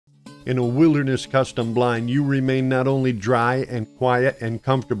In a Wilderness Custom blind, you remain not only dry and quiet and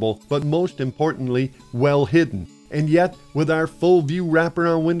comfortable, but most importantly, well hidden. And yet, with our full view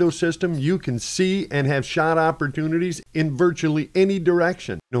wraparound window system, you can see and have shot opportunities in virtually any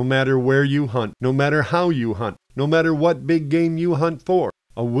direction, no matter where you hunt, no matter how you hunt, no matter what big game you hunt for.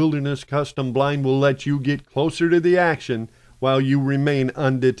 A Wilderness Custom blind will let you get closer to the action while you remain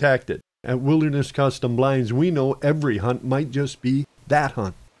undetected. At Wilderness Custom Blinds, we know every hunt might just be that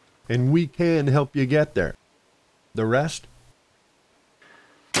hunt, and we can help you get there. The rest?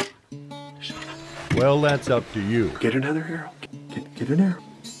 Well, that's up to you. Get another arrow. Get an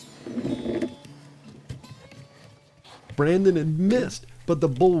arrow. Brandon had missed, but the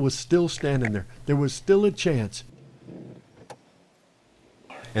bull was still standing there. There was still a chance.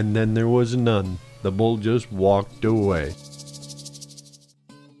 And then there was none. The bull just walked away.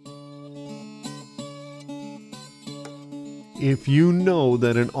 If you know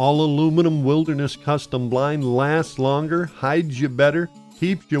that an all-aluminum Wilderness Custom blind lasts longer, hides you better,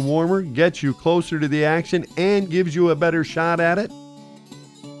 keeps you warmer, gets you closer to the action, and gives you a better shot at it,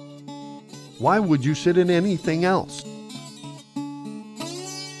 why would you sit in anything else?